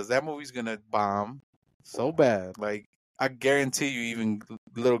because that movie's gonna bomb so bad. Like I guarantee you, even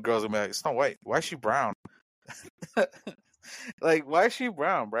little girls will be like, "Snow White, why is she brown? Like, why is she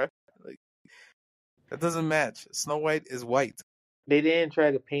brown, bro? Like that doesn't match. Snow White is white. They didn't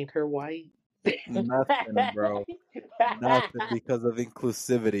try to paint her white. Nothing, bro. Nothing because of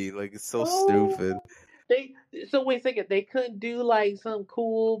inclusivity. Like it's so Oh, stupid. they so wait a second. They couldn't do like some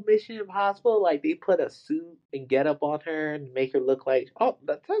cool Mission Impossible. Like they put a suit and get up on her and make her look like, oh,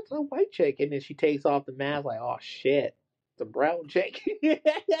 that's a white chick, and then she takes off the mask. Like, oh shit, it's a brown chick.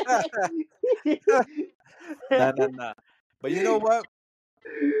 Nah. But you know what?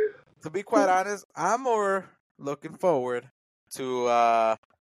 To be quite honest, I'm more looking forward to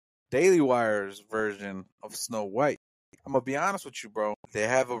Daily Wire's version of Snow White. I'm gonna be honest with you, bro. They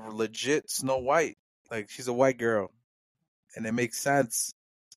have a legit Snow White. Like she's a white girl, and it makes sense.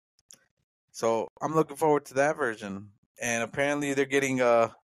 So I'm looking forward to that version. And apparently they're getting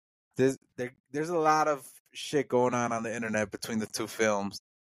there's a lot of shit going on the internet between the two films.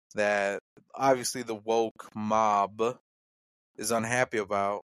 that obviously the woke mob is unhappy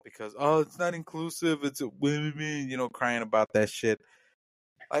about because it's not inclusive, it's a women, crying about that shit.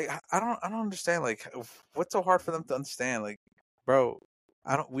 Like I don't understand. Like, what's so hard for them to understand? Like, bro,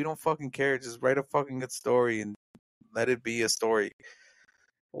 we don't fucking care. Just write a fucking good story and let it be a story.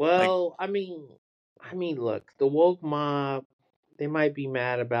 Like, Well, look, the woke mob, they might be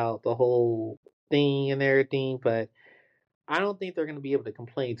mad about the whole thing and everything, but I don't think they're going to be able to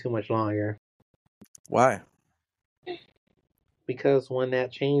complain too much longer. why? Because when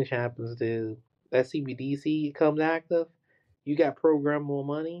that change happens, dude, that CBDC comes active, you got programmable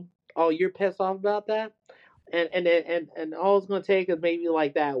money. Oh, you're pissed off about that? And all it's gonna take is maybe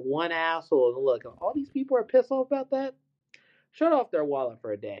like that one asshole. And look, all these people are pissed off about that. Shut off their wallet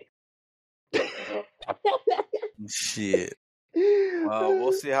for a day. Shit. Well,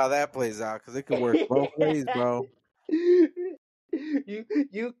 we'll see how that plays out because it could work both ways, bro.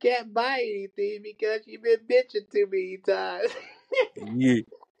 You can't buy anything because you've been bitching too many times. Yeah.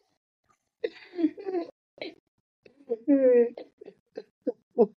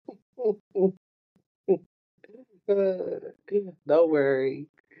 Don't worry.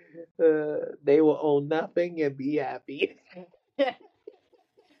 They will own nothing and be happy.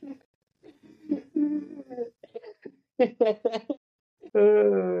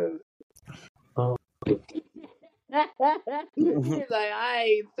 Oh. He's like, I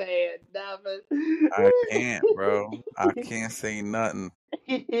ain't saying nothing. I can't, bro. I can't say nothing.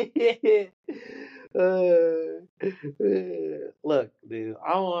 Look, dude,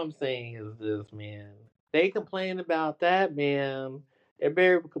 all I'm saying is this, man. They complain about that, man. They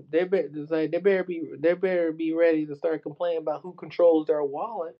better be ready to start complaining about who controls their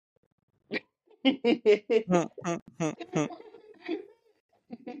wallet.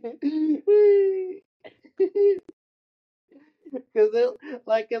 Because,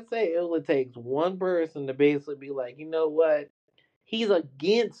 like I say, it only takes one person to basically be like, you know what? He's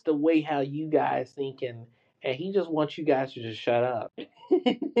against the way how you guys thinking, and he just wants you guys to just shut up.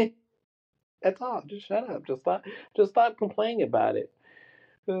 That's all. Just shut up. Just stop complaining about it.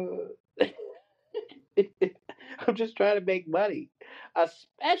 Uh, I'm just trying to make money,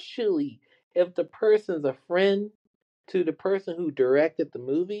 especially if the person's a friend to the person who directed the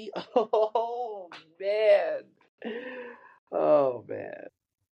movie. Oh man. Oh man.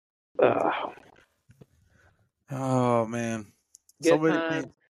 Oh, Oh man, so good many times.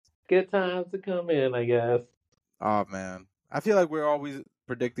 things. Good times to come in, I guess. Oh man, I feel like we're always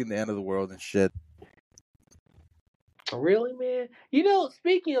predicting the end of the world and shit. Really, man? You know,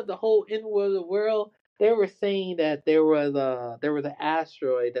 speaking of the whole end of the world, they were saying that there was an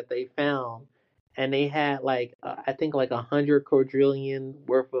asteroid that they found, and they had like I think like 100 quadrillion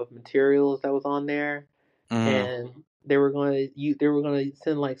worth of materials that was on there, Mm-hmm. and they were going to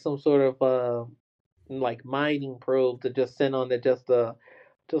send like some sort of like mining probe to just send on there just to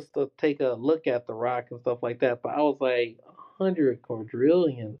take a look at the rock and stuff like that. But I was like 100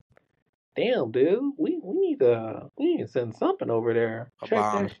 quadrillion. Damn, dude, we need to send something over there. A Check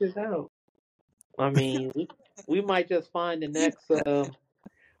bomb. that shit out. I mean, we might just find the next.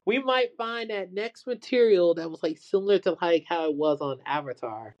 We might find that next material that was like similar to like how it was on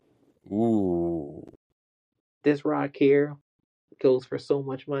Avatar. Ooh. This rock here goes for so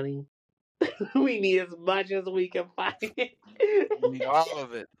much money. We need as much as we can find. We need all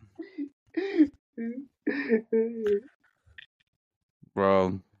of it,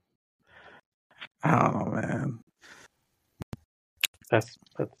 bro. I don't know, man. That's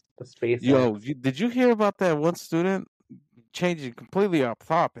the SpaceX. Yo, did you hear about that one student? Changing completely off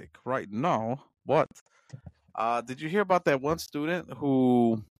topic right now. What? Did you hear about that one student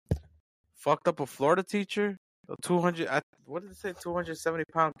who fucked up a Florida teacher? A 200, what did it say?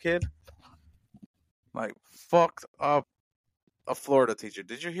 270-pound kid? Like, fucked up a Florida teacher.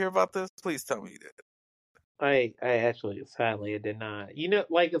 Did you hear about this? Please tell me you did. I actually sadly I did not. You know,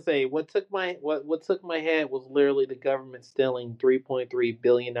 like I say, what took my head was literally the government stealing $3.3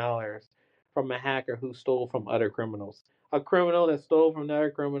 billion from a hacker who stole from other criminals. A criminal that stole from another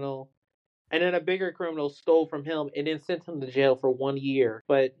criminal, and then a bigger criminal stole from him and then sent him to jail for 1 year.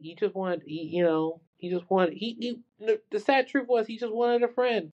 But he just wanted, he just wanted. The sad truth was he just wanted a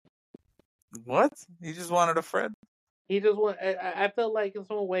friend. What? He just wanted a friend? He just want. I felt like in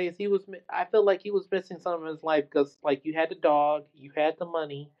some ways he was. I felt like he was missing some of his life because like you had the dog, you had the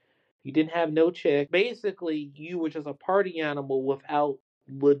money, you didn't have no chick. Basically, you were just a party animal without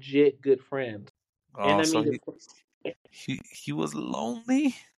legit good friends. And Oh, I so mean, he was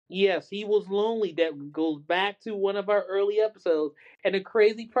lonely? yes, he was lonely. That goes back to one of our early episodes. And the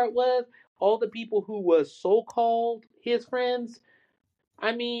crazy part was all the people who was so called his friends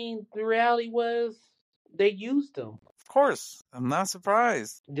I mean, the reality was they used him. Of course, I'm not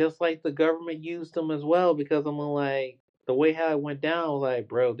surprised. Just like the government used him as well, because I'm like, the way how it went down, I was like,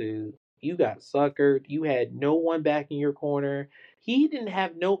 bro, dude, you got suckered. You had no one back in your corner. He didn't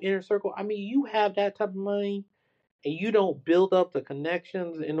have no inner circle. I mean, you have that type of money and you don't build up the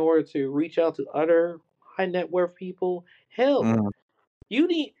connections in order to reach out to other high net worth people. Hell, Mm. you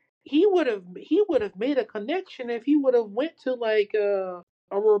need he would have made a connection if he would have went to like a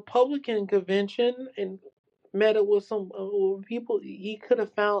Republican convention and met up with some people. He could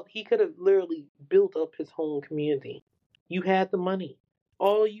have literally built up his home community. You had the money.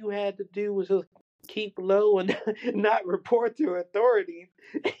 All you had to do was just keep low and not report to authorities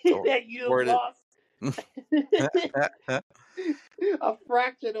So, that you word it. lost a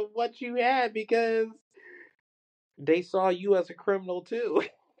fraction of what you had because they saw you as a criminal too.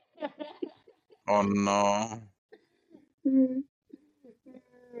 Oh no.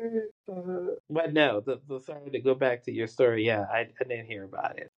 But no, sorry to go back to your story. Yeah, I didn't hear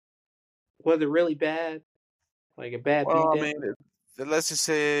about it. Was it really bad? Like a bad Well, I beatdown? mean, let's just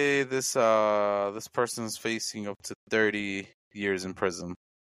say this person's facing up to 30 years in prison.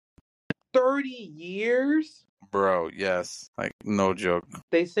 30 years? Bro, yes. Like, no joke.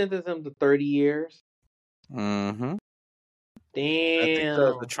 They sentenced him to 30 years? Mm-hmm. I think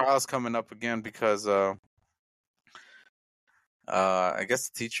the Damn. trial's coming up again because I guess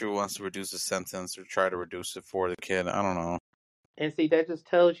the teacher wants to reduce the sentence or try to reduce it for the kid. I don't know. And see, that just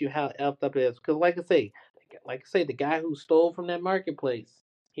tells you how effed up it is. Because, like I say, the guy who stole from that marketplace,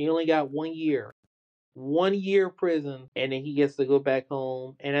 he only got 1 year. 1 year prison, and then he gets to go back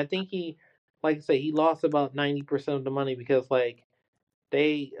home. And I think like I say, he lost about 90% of the money because, like,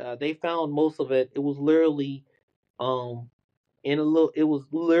 they found most of it. It was literally um in a little. It was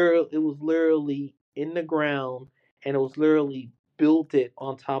literally in the ground, and it was literally built it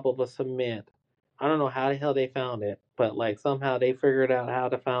on top of a cement. I don't know how the hell they found it, but like somehow they figured out how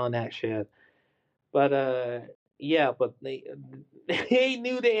to find that shit. But yeah, but they they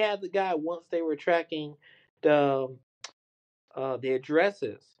knew they had the guy once they were tracking the the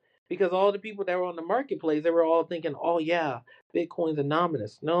addresses, because all the people that were on the marketplace, they were all thinking, oh yeah, Bitcoin's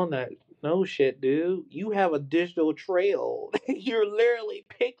anonymous. No, not no shit, dude. You have a digital trail. You're literally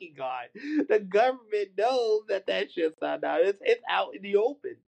picking on. The government knows that shit's not anonymous. It's out in the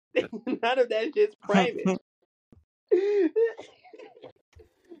open. None of that shit's private.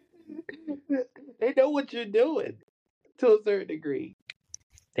 They know what you're doing to a certain degree.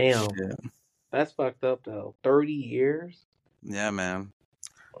 Damn, Shit. that's fucked up though. 30 years. Yeah, man.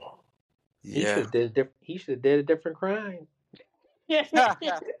 He should Yeah. have did he should have did a different crime. But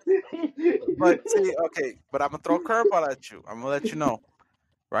see, okay, but I'm gonna throw a curveball at you. I'm gonna let you know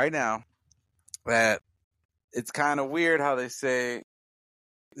right now that it's kind of weird how they say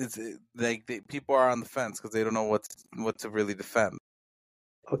it's like people are on the fence because they don't know what to really defend.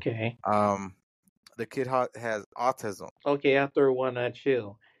 Okay. The kid has autism. Okay, I throw one at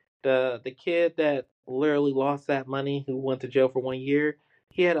you. The kid that literally lost that money, who went to jail for 1 year,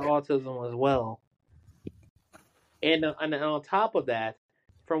 he had autism as well. And on top of that,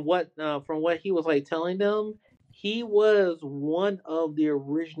 from what he was like telling them, he was one of the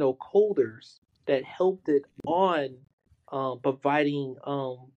original coders that helped it on providing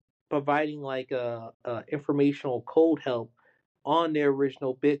like a informational code help on their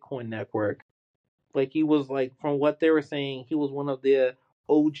original Bitcoin network. Like he was like, from what they were saying, he was one of the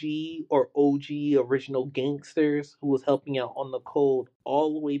OG original gangsters who was helping out on the code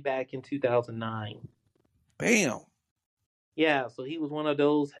all the way back in 2009. Bam. Yeah, so he was one of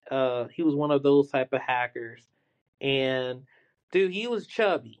those. He was one of those type of hackers, and dude, he was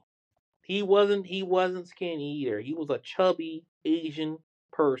chubby. He wasn't. He wasn't skinny either. He was a chubby Asian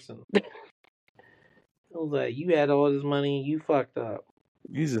person. I was like, you had all this money, you fucked up.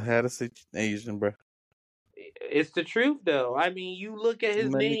 You just had to say Asian, bro. It's the truth, though. I mean, you look at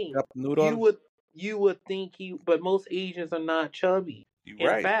his Many name, cup you noodles. would think he, but most Asians are not chubby. You In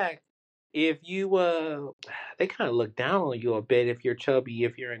right. fact, if you they kind of look down on you a bit if you're chubby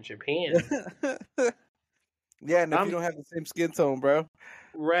if you're in Japan. Yeah, and if you don't have the same skin tone, bro.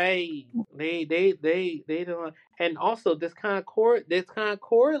 Right. They don't. And also this kind of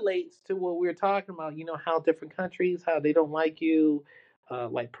correlates to what we were talking about. You know how different countries, how they don't like you,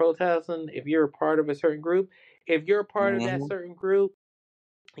 like protesting if you're a part of a certain group. If you're a part of that Mm-hmm. certain group,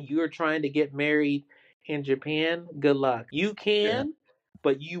 you're trying to get married in Japan, good luck. You Yeah. can,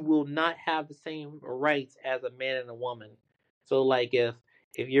 but you will not have the same rights as a man and a woman. So like if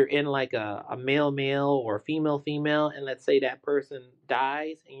you're in like a male male or female female, and let's say that person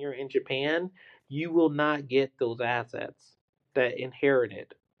dies and you're in Japan, you will not get those assets. that inherit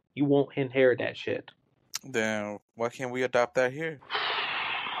it. You won't inherit that shit. Then why can't we adopt that here?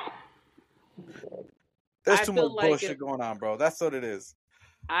 There's I too feel much like bullshit going on, bro. That's what it is.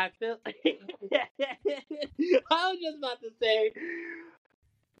 I feel. I was just about to say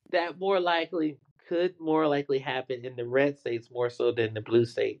that could more likely happen in the red states more so than the blue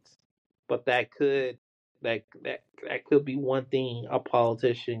states, but that could be one thing a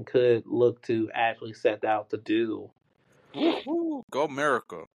politician could look to actually set out to do. Woo-hoo. Go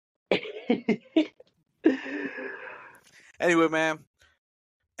America. Anyway, man,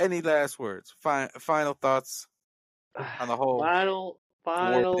 any last words? Final thoughts on the whole war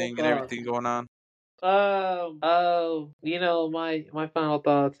Final thing and thoughts. everything going on? My final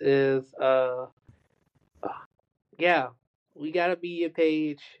thoughts is, yeah, we got a media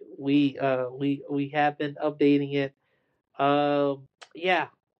page. We have been updating it. Yeah,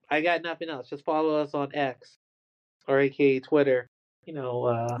 I got nothing else. Just follow us on X or aka Twitter. You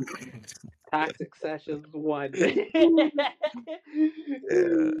know, Toxic Sessions 1. Yeah,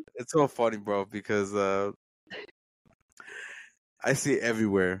 it's so funny, bro, because I see it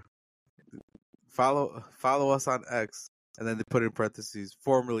everywhere. Follow us on X, and then they put in parentheses,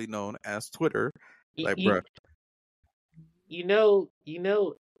 formerly known as Twitter. Like, you, bro, you know,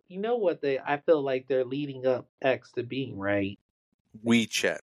 what I feel like they're leading up X to being, right?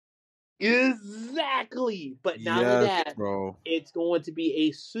 WeChat. Exactly. But not only Yes, that, bro. it's going to be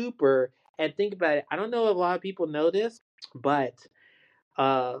a super. And think about it. I don't know if a lot of people know this, but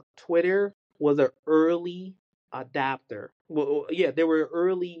Twitter was an early adapter. Well, yeah, they were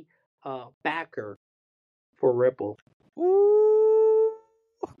early backer for Ripple. Ooh.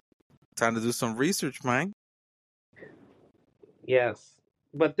 Time to do some research, man. Yes,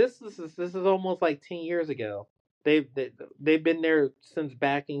 but this is almost like 10 years ago. They've been there since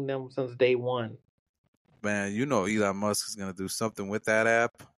backing them since day one. Man, you know Elon Musk is gonna do something with that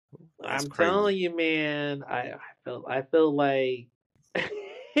app. That's I'm crazy. telling you, man. I feel like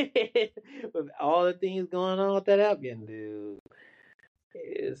with all the things going on with that app, dude,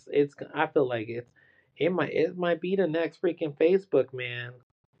 it's. I feel like it might be the next freaking Facebook, man.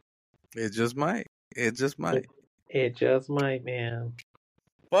 It just might. It just might. It just might, man.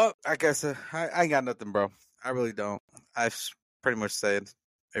 Well, I guess I ain't got nothing, bro. I really don't. I've pretty much said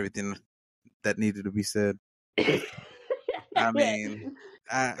everything that needed to be said. I mean,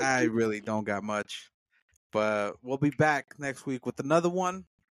 I really don't got much. But we'll be back next week with another one.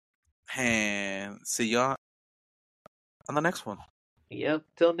 And see y'all on the next one. Yep.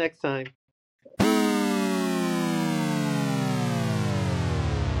 Till next time.